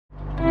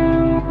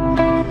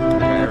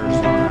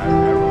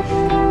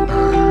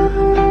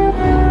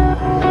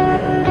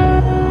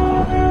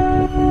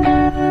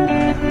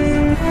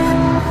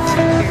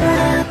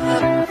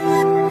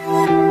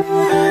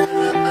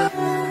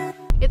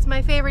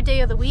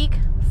week,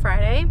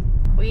 Friday.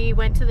 We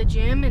went to the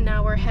gym and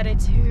now we're headed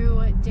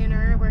to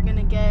dinner. We're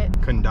gonna get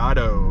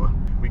Condado.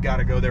 We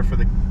gotta go there for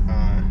the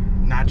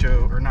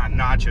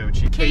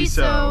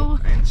queso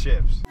and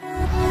chips.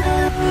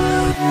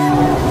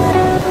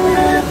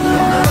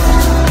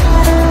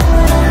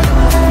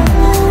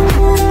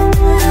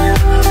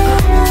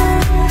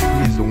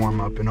 Needs to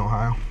warm up in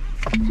Ohio.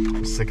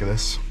 I'm sick of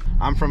this.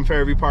 I'm from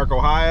Fairview Park,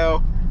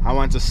 Ohio. I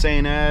went to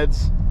St.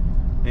 Ed's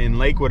in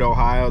Lakewood,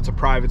 Ohio. It's a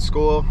private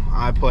school.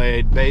 I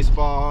played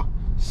baseball,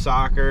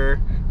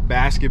 soccer,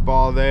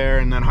 basketball there,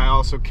 and then I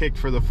also kicked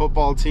for the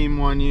football team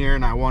one year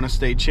and I won a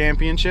state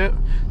championship.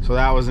 So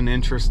that was an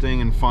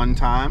interesting and fun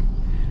time.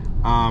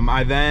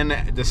 I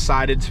then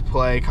decided to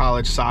play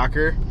college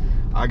soccer.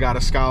 I got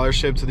a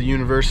scholarship to the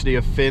University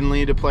of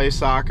Findlay to play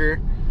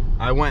soccer.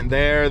 I went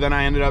there, then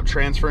I ended up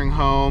transferring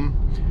home.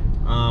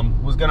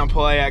 Was gonna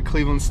play at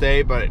Cleveland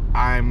State, but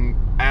I'm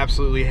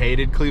absolutely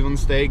hated Cleveland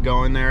State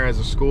going there as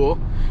a school.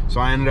 So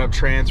I ended up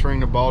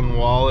transferring to Baldwin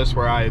Wallace,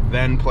 where I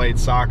then played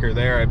soccer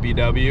there at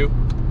BW.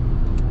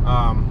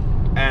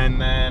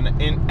 And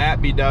then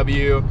at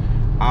BW,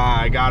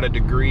 I got a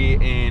degree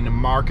in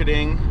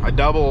marketing, a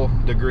double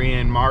degree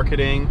in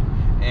marketing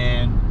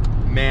and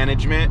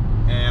management.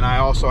 And I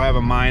also have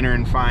a minor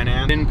in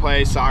finance. Didn't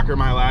play soccer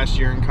my last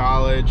year in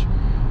college.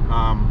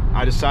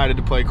 I decided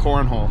to play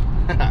cornhole.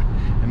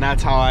 And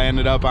that's how I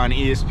ended up on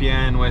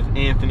ESPN with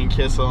Anthony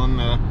Kissel in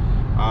the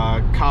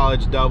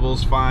college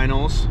doubles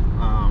finals.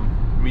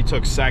 We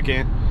took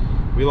second.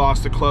 We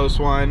lost a close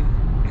one.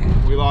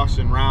 We lost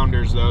in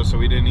rounders though, so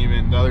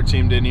the other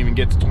team didn't even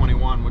get to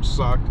 21, which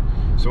sucked.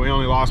 So we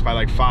only lost by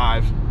like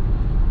 5.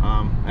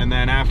 And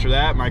then after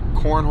that, my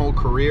cornhole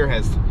career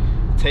has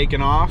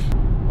taken off.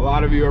 A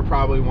lot of you are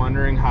probably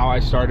wondering how I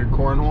started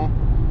cornhole.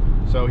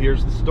 So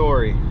here's the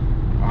story.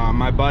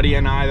 My buddy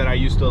and I that I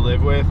used to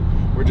live with,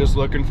 we're just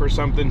looking for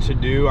something to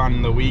do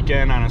on the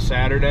weekend on a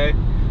Saturday.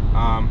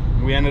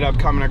 We ended up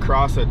coming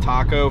across a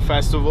taco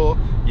festival.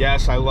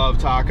 Yes, I love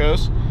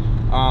tacos.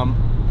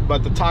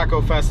 But the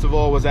taco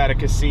festival was at a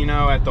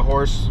casino at the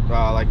horse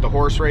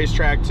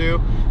racetrack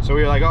too. So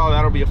we were like, oh,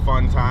 that'll be a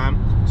fun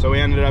time. So we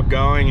ended up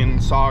going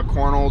and saw a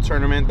cornhole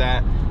tournament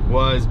that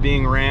was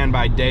being ran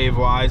by Dave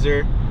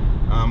Weiser.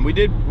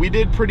 We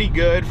did pretty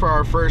good for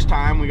our first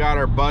time. We got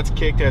our butts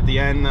kicked at the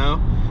end though.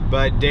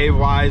 But Dave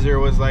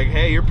Weiser was like,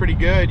 hey, you're pretty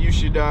good. You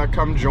should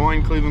come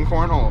join Cleveland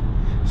Cornhole.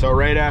 So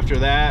right after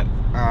that,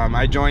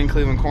 I joined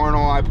Cleveland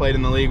Cornhole. I played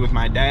in the league with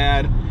my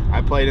dad.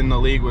 I played in the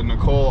league with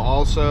Nicole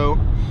also.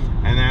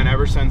 And then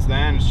ever since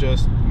then, it's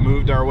just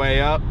moved our way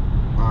up,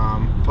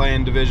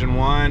 playing Division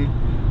I,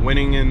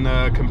 winning in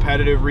the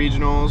competitive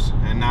regionals,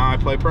 and now I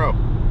play pro.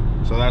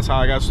 So that's how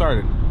I got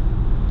started.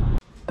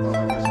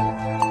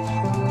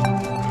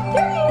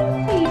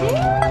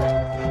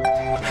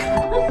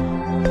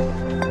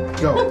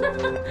 Go.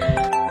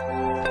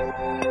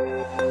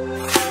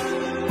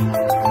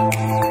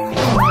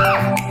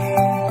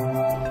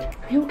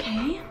 Are you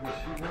okay?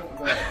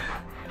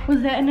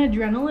 Was that an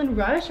adrenaline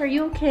rush? Are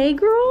you okay,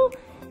 girl?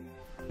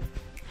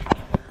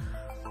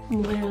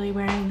 I'm literally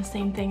wearing the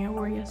same thing I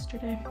wore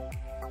yesterday.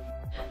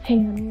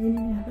 Hang on, we need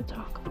to have a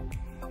talk.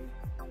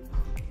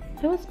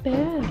 That was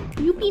bad.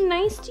 You be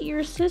nice to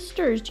your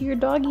sisters, to your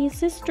doggy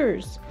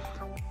sisters.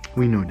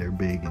 We know they're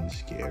big and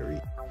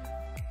scary.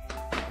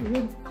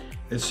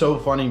 It's so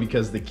funny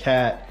because the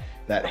cat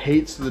that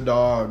hates the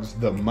dogs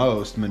the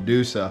most,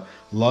 Medusa,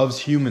 loves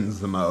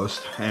humans the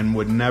most and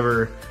would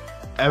never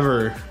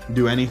ever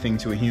do anything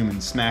to a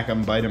human, smack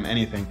them, bite them,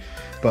 anything.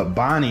 But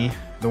Bonnie,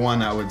 the one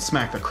that would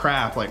smack the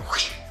crap, like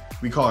whoosh,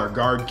 we call her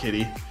guard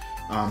kitty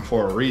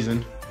for a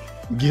reason,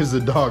 gives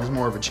the dogs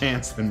more of a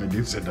chance than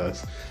Medusa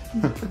does.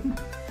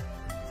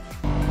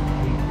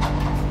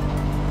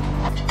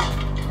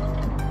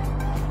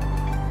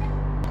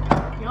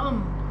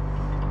 Yum.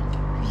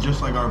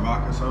 Just like our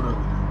vodka soda.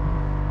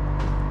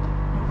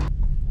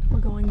 We're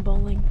going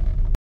bowling.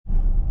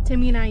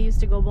 Timmy and I used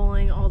to go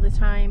bowling all the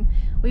time.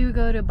 We would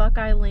go to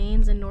Buckeye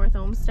Lanes in North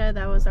Olmsted.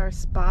 That was our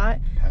spot.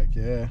 Heck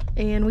yeah.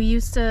 And we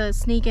used to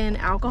sneak in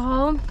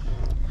alcohol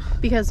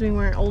because we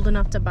weren't old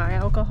enough to buy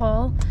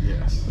alcohol.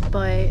 Yes.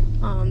 But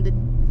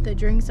the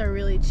drinks are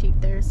really cheap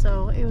there,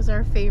 so it was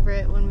our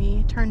favorite when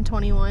we turned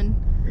 21.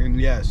 And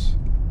yes,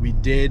 we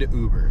did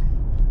Uber.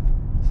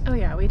 Oh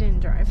yeah, we didn't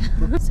drive.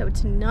 So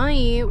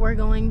tonight we're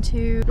going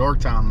to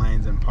Yorktown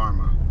Lanes in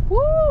Parma.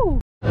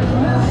 Woo!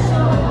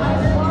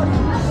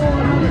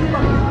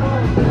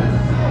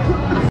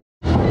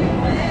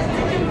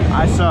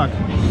 I suck.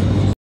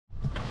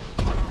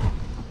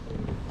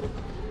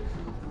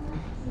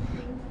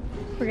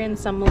 We're getting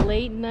some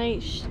late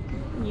night,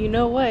 you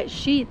know what,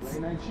 Sheetz.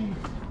 Like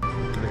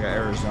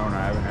Arizona,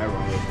 I haven't had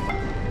one of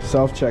those.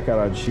 Self-checkout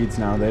on Sheetz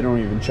now. They don't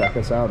even check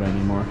us out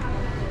anymore.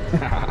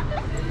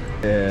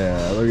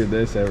 Yeah, look at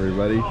this,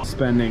 everybody.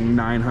 Spending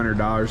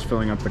 $900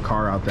 filling up the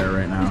car out there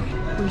right now.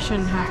 We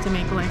shouldn't have to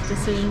make life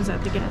decisions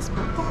at the gas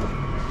pump.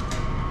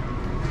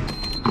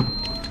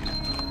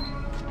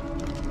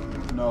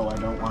 No, I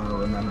don't want to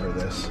remember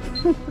this.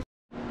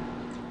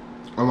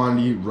 I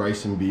wanted to eat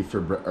rice and beef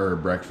for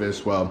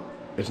breakfast. Well,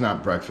 It's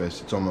not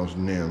breakfast, it's almost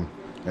noon.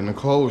 And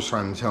Nicole was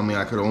trying to tell me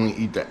I could only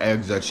eat the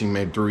eggs that she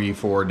made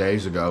 3-4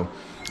 days ago,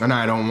 and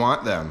I don't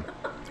want them.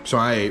 So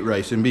I ate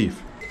rice and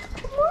beef.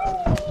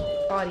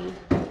 Body.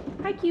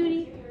 Hi,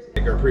 cutie.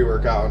 Take our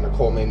pre-workout, and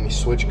Nicole made me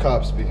switch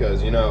cups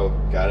because, you know,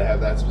 gotta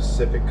have that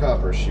specific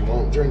cup or she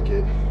won't drink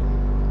it.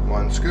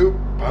 1 scoop,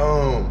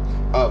 boom,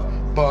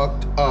 of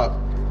bucked up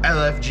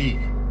LFG.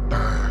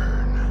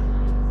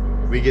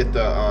 Burn. We get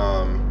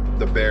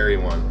the berry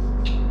one.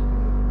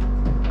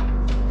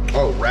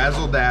 Oh,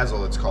 Razzle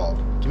Dazzle it's called.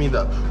 Give me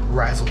the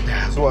Razzle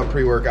Dazzle. This is what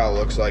pre-workout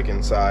looks like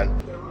inside.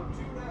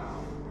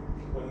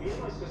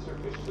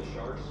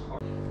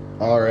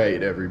 All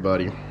right,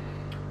 everybody.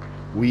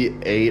 We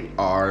ate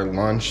our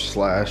lunch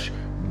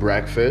 /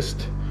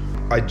 breakfast.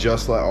 I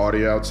just let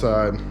Audie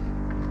outside.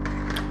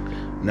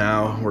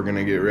 Now we're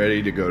gonna get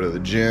ready to go to the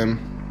gym.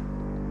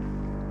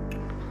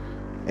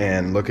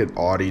 And look at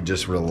Audie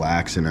just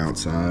relaxing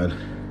outside.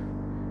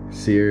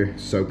 See her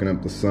soaking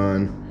up the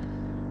sun.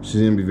 She's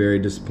gonna be very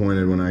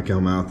disappointed when I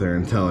come out there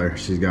and tell her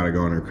she's gotta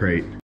go in her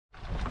crate.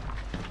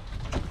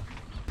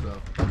 So,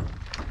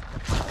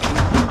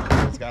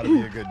 it's gotta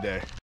be a good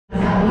day.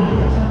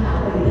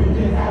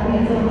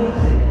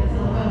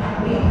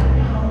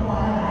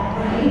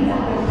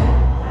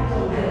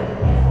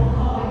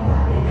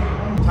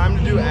 Time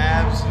to do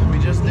abs. We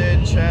just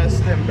did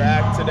chest and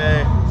back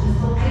today.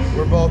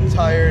 We're both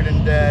tired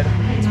and dead.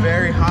 It's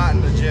very hot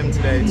in the gym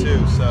today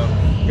too, so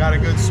got a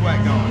good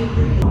sweat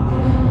going.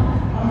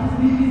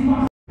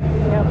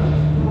 Yep.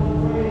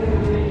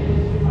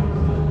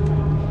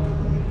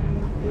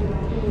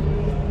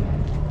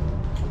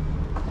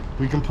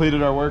 We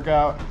completed our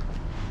workout.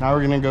 Now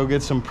we're gonna go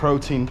get some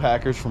protein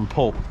packers from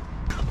Pulp.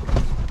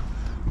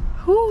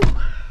 Whew.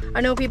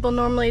 I know people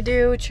normally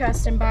do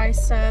chest and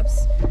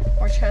biceps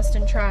or chest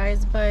and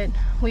tris, but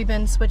we've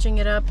been switching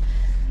it up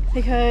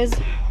because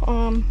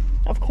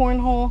of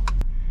cornhole.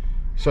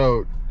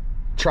 So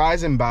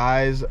tris and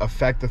bis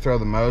affect the throw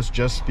the most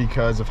just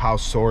because of how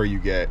sore you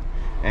get.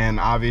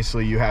 And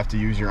obviously you have to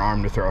use your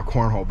arm to throw a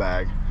cornhole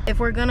bag. If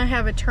we're gonna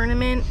have a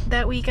tournament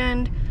that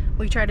weekend,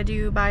 we try to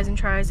do bis and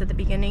tris at the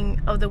beginning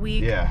of the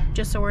week,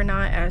 just so we're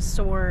not as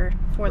sore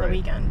for the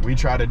weekend. We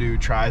try to do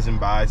tris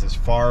and bis as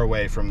far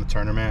away from the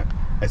tournament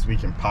as we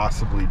can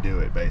possibly do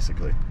it,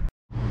 basically.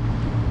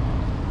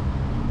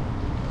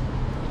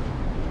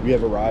 We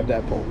have arrived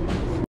at Pulp.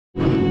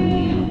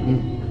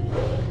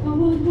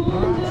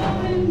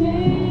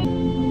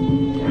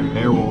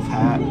 Airwolf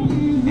hat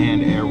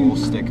and Airwolf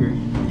sticker.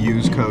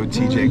 Use code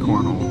TJ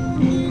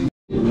Cornhole.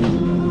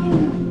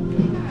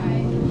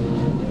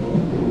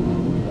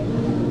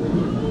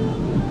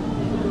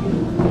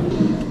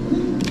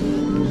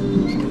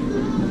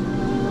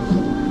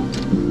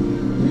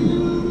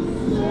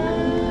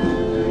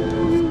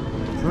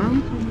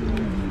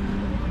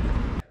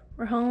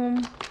 We're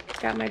home.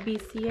 Got my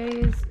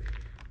BCAs.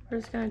 We're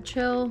just gonna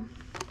chill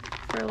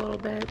for a little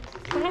bit.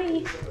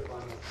 Hi.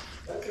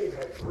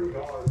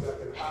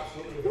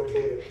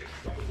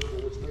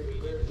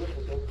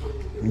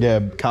 Yeah,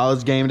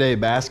 college game day,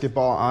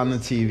 basketball on the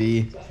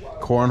TV,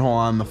 cornhole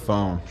on the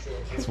phone.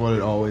 That's what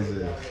it always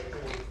is.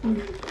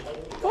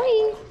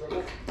 Boing.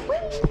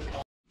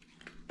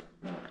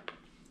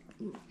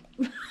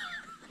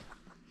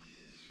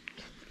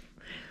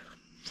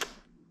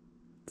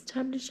 It's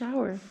time to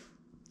shower.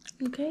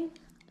 Okay?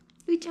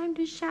 It's time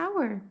to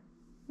shower.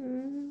 I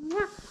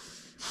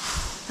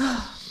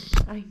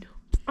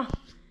know.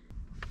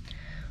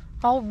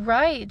 All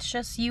right, it's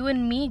just you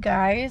and me,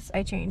 guys.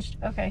 I changed.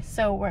 Okay,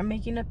 so we're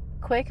making a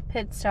quick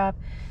pit stop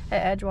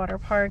at Edgewater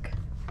Park,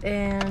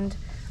 and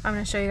I'm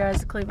gonna show you guys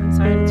the Cleveland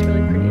sign. It's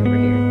really pretty over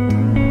here.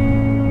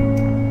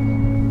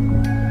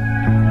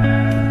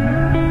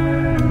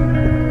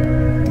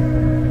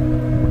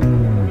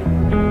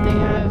 They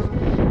have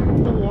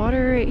the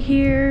water right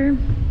here.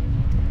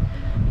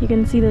 You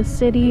can see the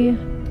city.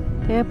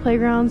 They have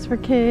playgrounds for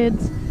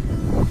kids.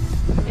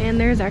 And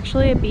there's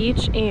actually a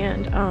beach,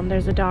 and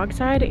there's a dog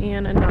side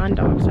and a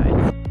non-dog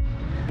side.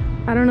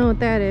 I don't know what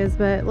that is,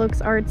 but it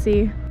looks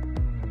artsy.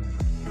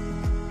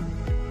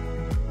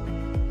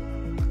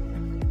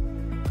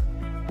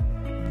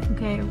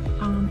 Okay,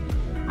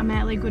 I'm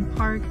at Lakewood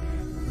Park.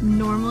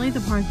 Normally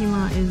the parking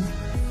lot is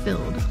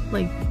filled.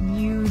 Like,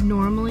 you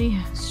normally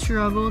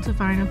struggle to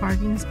find a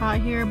parking spot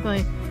here,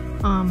 but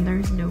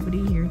there's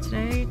nobody here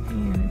today,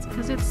 and it's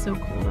because it's so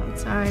cold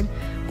outside.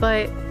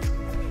 But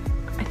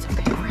it's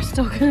okay, we're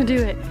still gonna do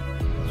it.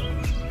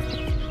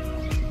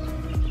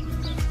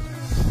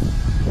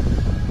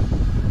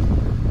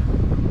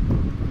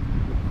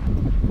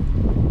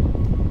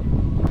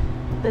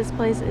 This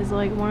place is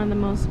like one of the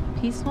most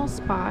peaceful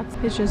spots.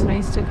 It's just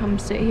nice to come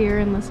sit here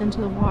and listen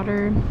to the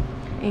water,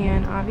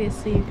 and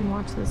obviously you can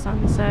watch the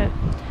sunset.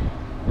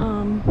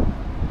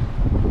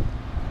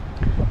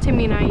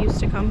 Timmy and I used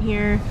to come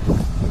here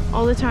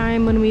all the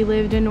time when we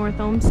lived in North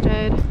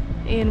Olmsted,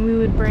 and we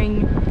would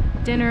bring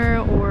dinner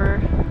or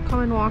come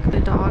and walk the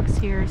dogs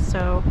here,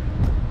 so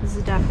this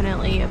is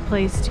definitely a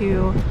place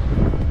to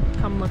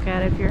come look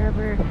at if you're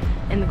ever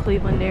in the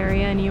Cleveland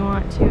area and you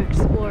want to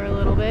explore a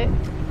little bit. it.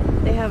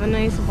 They have a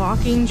nice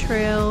walking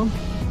trail,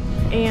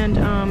 and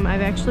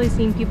I've actually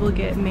seen people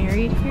get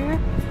married here,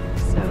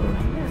 so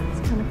yeah,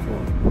 it's kind of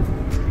cool.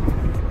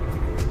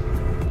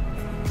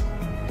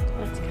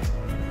 Let's go.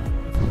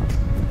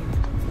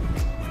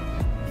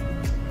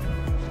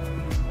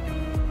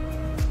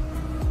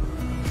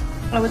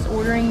 I was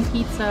ordering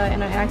pizza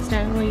and I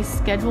accidentally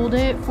scheduled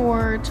it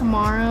for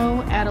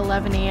tomorrow at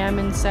 11 a.m.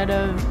 instead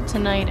of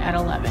tonight at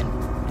 11.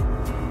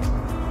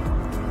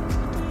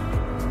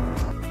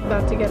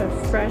 About to get a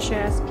fresh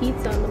ass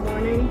pizza in the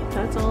morning,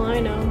 that's all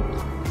I know.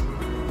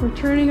 We're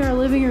turning our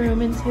living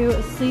room into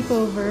a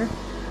sleepover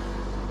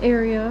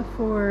area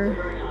for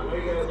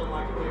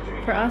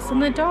us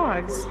and the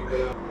dogs.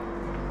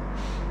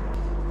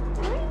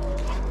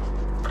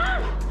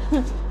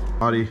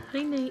 Buddy,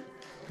 Hi Nate.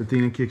 if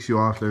Athena kicks you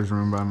off, there's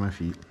room by my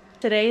feet.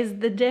 Today's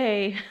the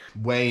day.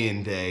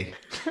 Weigh-in day.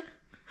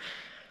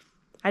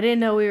 I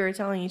didn't know we were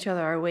telling each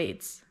other our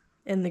weights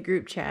in the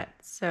group chat,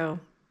 so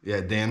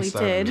Yeah, Dan We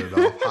started did. it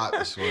off hot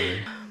this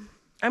morning.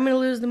 I'm gonna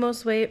lose the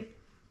most weight.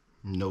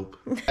 Nope.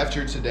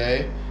 After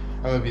today,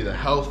 I'm gonna be the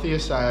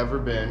healthiest I ever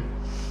been.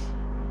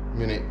 I'm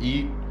gonna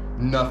eat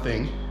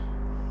nothing,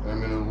 and I'm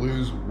gonna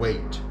lose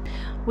weight.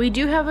 We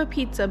do have a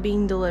pizza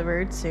being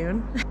delivered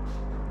soon,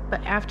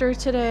 but after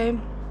today,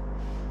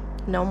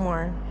 no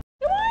more.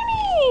 Good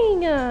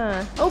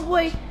morning! Oh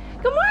boy,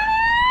 good morning!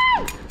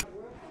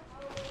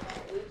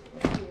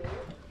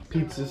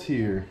 Pizza's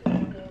here.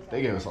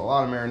 They gave us a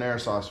lot of marinara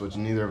sauce, which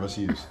neither of us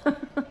use.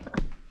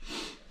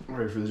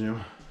 Ready for the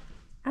gym?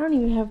 I don't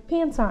even have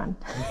pants on.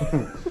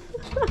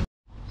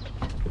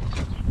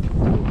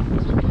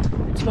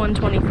 It's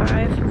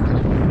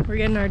 1:25. We're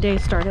getting our day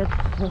started.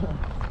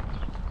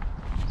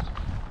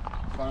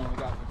 Finally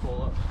got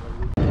Nicole up.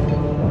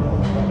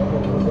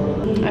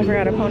 I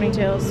forgot a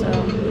ponytail, so.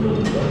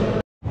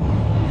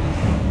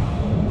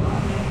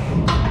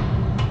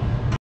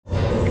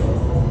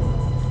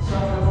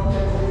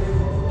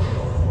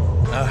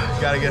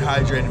 Gotta get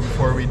hydrated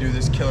before we do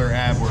this killer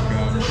ab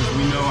workout, because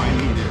we know I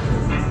need it.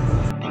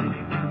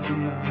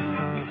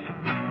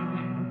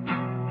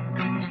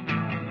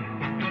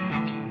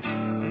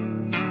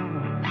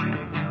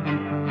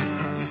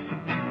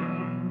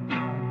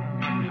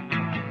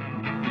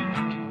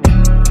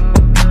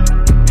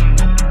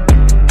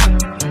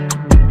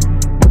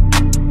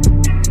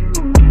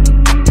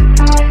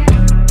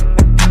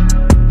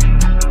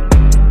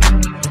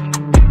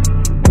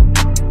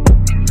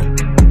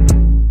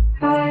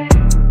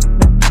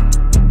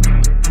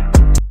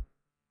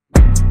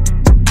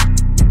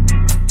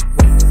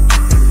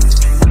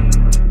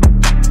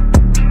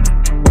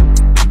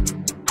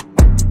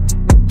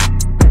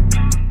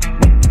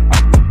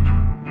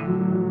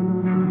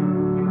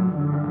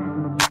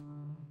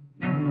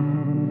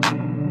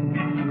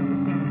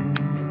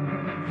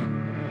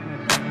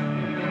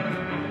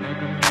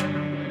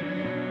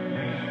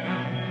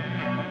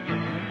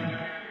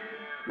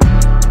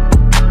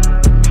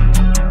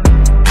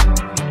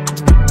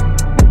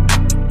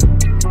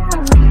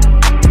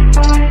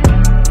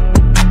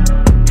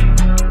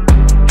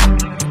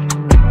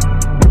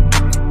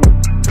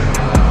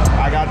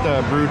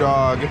 Brew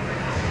Dog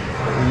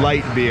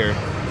light beer.